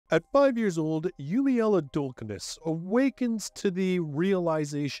At 5 years old, Yumiella Dolkness awakens to the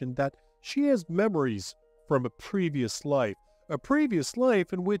realization that she has memories from a previous life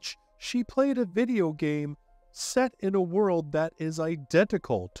in which she played a video game set in a world that is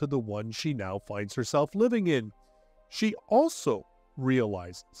identical to the one she now finds herself living in. She also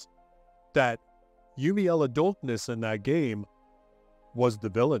realizes that Yumiella Dolkness in that game was the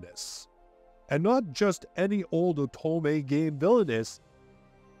villainess. And not just any old Otome game villainess,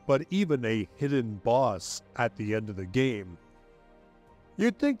 but even a hidden boss at the end of the game.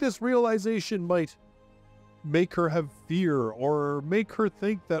 You'd think this realization might make her have fear or make her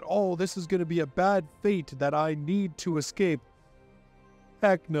think that, oh, this is going to be a bad fate that I need to escape.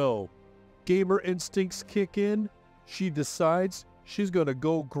 Heck no. Gamer instincts kick in. She decides she's going to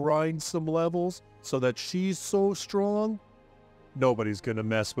go grind some levels so that she's so strong, nobody's going to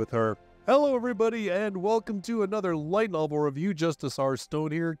mess with her. Hello everybody and welcome to another light novel review. Justus R.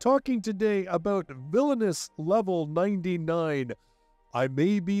 Stone here, talking today about Villainess Level 99. I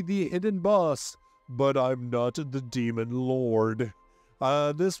may be the hidden boss, but I'm not the demon lord.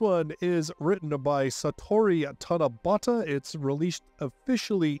 This one is written by Satori Tanabata. It's released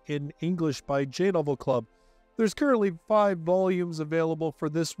officially in English by J Novel Club. There's currently 5 volumes available for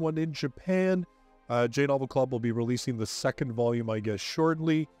this one in Japan. J Novel Club will be releasing the 2nd volume, I guess,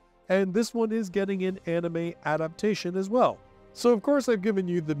 shortly. And this one is getting an anime adaptation as well. So of course I've given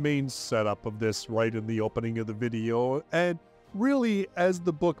you the main setup of this right in the opening of the video. And really, as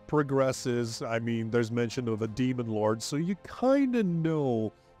the book progresses, I mean, there's mention of a demon lord, so you kind of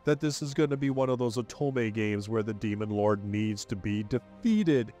know that this is going to be one of those Otome games where the demon lord needs to be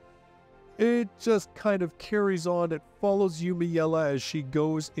defeated. It just kind of carries on. It follows Yumiella as she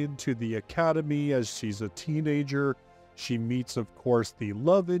goes into the academy as she's a teenager. She meets, of course, the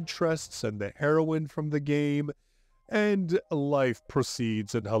love interests and the heroine from the game, and life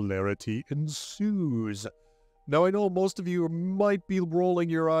proceeds and hilarity ensues. Now, I know most of you might be rolling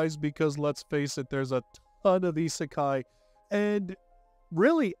your eyes because, let's face it, there's a ton of isekai, and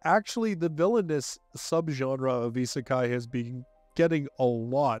really, actually, the villainous subgenre of isekai has been getting a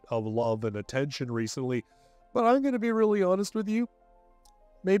lot of love and attention recently, but I'm going to be really honest with you,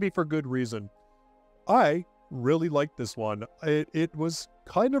 maybe for good reason. I really liked this one. It was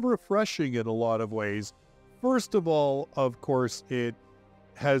kind of refreshing in a lot of ways. First of all, of course, it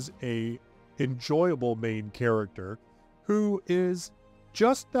has a enjoyable main character who is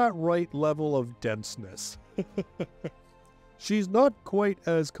just that right level of denseness. She's not quite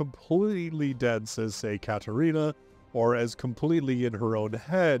as completely dense as, say, Katarina, or as completely in her own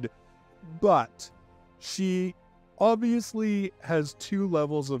head, but she obviously has 2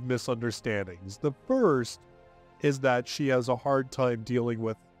 levels of misunderstandings. The first is that she has a hard time dealing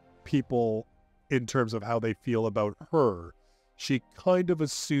with people in terms of how they feel about her. She kind of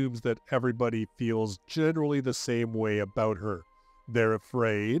assumes that everybody feels generally the same way about her. They're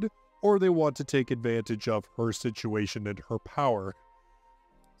afraid, or they want to take advantage of her situation and her power.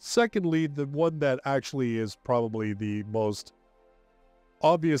 Secondly, the one that actually is probably the most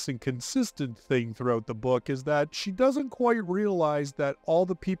obvious and consistent thing throughout the book is that she doesn't quite realize that all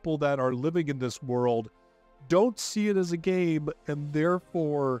the people that are living in this world don't see it as a game and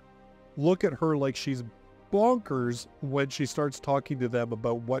therefore look at her like she's bonkers when she starts talking to them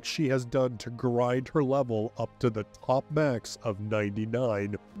about what she has done to grind her level up to the top max of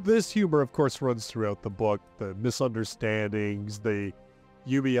 99. This humor, of course, runs throughout the book. The misunderstandings, the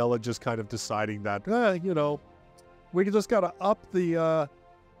Yumiella just kind of deciding that, you know, we just gotta up the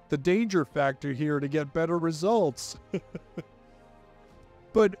danger factor here to get better results.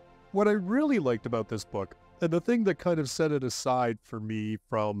 But what I really liked about this book, and the thing that kind of set it aside for me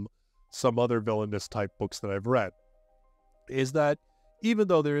from some other villainous type books that I've read, is that even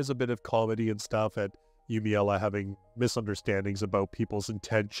though there is a bit of comedy and stuff at Yumiella having misunderstandings about people's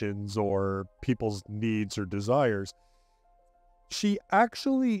intentions or people's needs or desires, she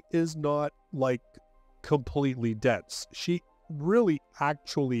actually is not like completely dense. She really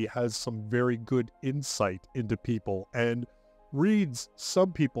actually has some very good insight into people and reads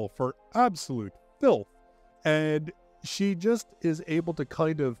some people for absolute filth. And she just is able to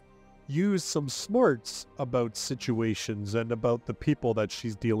kind of use some smarts about situations and about the people that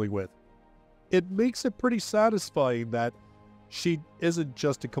she's dealing with. It makes it pretty satisfying that she isn't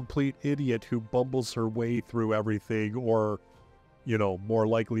just a complete idiot who bumbles her way through everything or, you know, more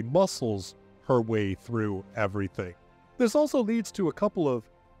likely muscles her way through everything. This also leads to a couple of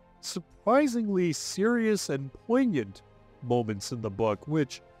surprisingly serious and poignant moments in the book,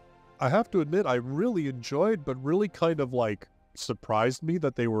 which I have to admit I really enjoyed, but really kind of like surprised me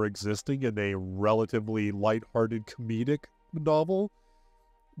that they were existing in a relatively lighthearted comedic novel.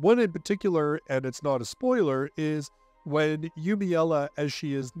 One in particular, and it's not a spoiler, is when Yumiella, as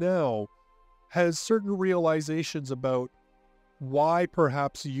she is now, has certain realizations about why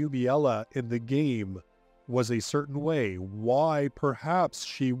perhaps Yumiella in the game was a certain way, why perhaps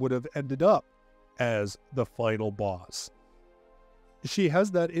she would have ended up as the final boss. She has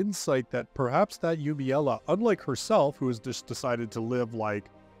that insight that perhaps that Yumiella, unlike herself, who has just decided to live like,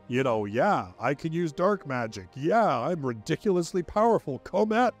 you know, yeah, I can use dark magic. Yeah, I'm ridiculously powerful.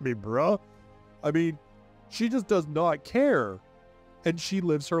 Come at me, bruh. I mean, she just does not care. And she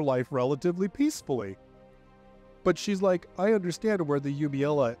lives her life relatively peacefully. But she's like, I understand where the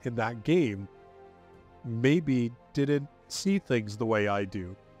Yumiella in that game maybe didn't see things the way I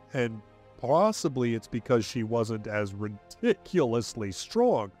do. And possibly it's because she wasn't as ridiculously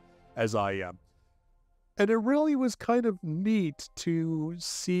strong as I am. And it really was kind of neat to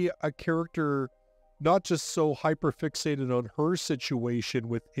see a character not just so hyperfixated on her situation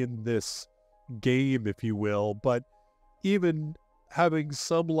within this game, if you will, but even having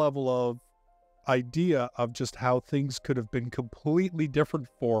some level of idea of just how things could have been completely different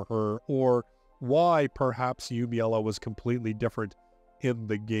for her, or why perhaps Yumiella was completely different in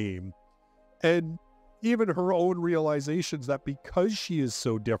the game. And even her own realizations that because she is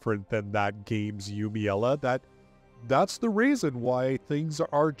so different than that game's Yumiella, that's the reason why things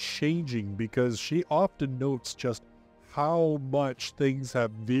are changing, because she often notes just how much things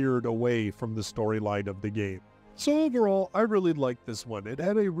have veered away from the storyline of the game. So overall, I really liked this one. It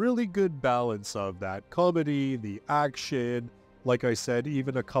had a really good balance of that comedy, the action, like I said,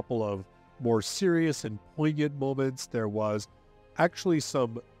 even a couple of more serious and poignant moments. There was actually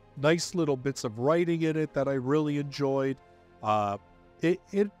some nice little bits of writing in it that I really enjoyed.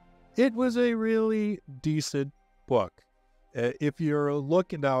 It was a really decent book. If you're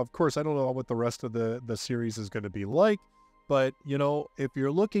looking now, of course, I don't know what the rest of the series is going to be like, but you know, if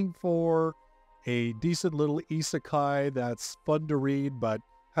you're looking for a decent little isekai that's fun to read, but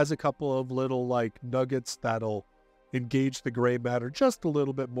has a couple of little like nuggets that'll engage the gray matter just a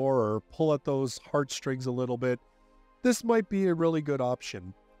little bit more or pull at those heartstrings a little bit, this might be a really good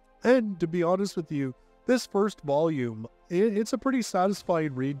option. And to be honest with you, this first volume, it's a pretty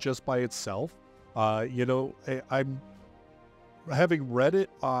satisfying read just by itself. You know, I'm having read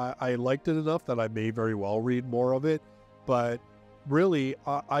it, I liked it enough that I may very well read more of it, but really,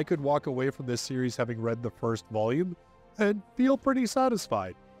 I could walk away from this series having read the first volume and feel pretty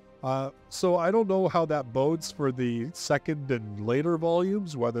satisfied. So I don't know how that bodes for the second and later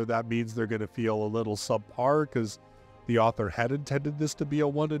volumes, whether that means they're going to feel a little subpar because the author had intended this to be a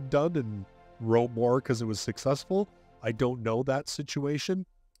one and done and wrote more because it was successful. I don't know that situation.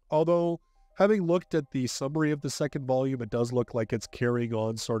 Although, having looked at the summary of the second volume, it does look like it's carrying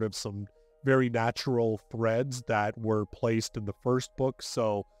on sort of some very natural threads that were placed in the first book.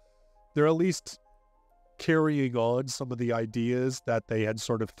 So they're at least carrying on some of the ideas that they had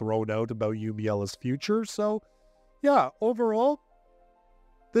sort of thrown out about Yumiella's future. So yeah, overall,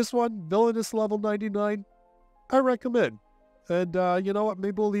 this one, Villainess Level 99, I recommend. And you know what,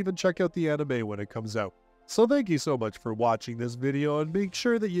 maybe we'll even check out the anime when it comes out. So thank you so much for watching this video, and make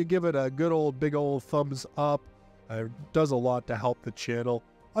sure that you give it a good old big old thumbs up. It does a lot to help the channel.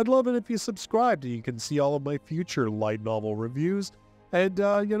 I'd love it if you subscribed and you can see all of my future light novel reviews and,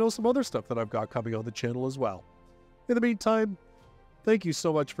 you know, some other stuff that I've got coming on the channel as well. In the meantime, thank you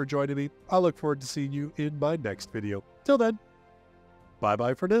so much for joining me. I look forward to seeing you in my next video. Till then,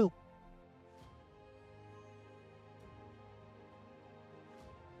 bye-bye for now.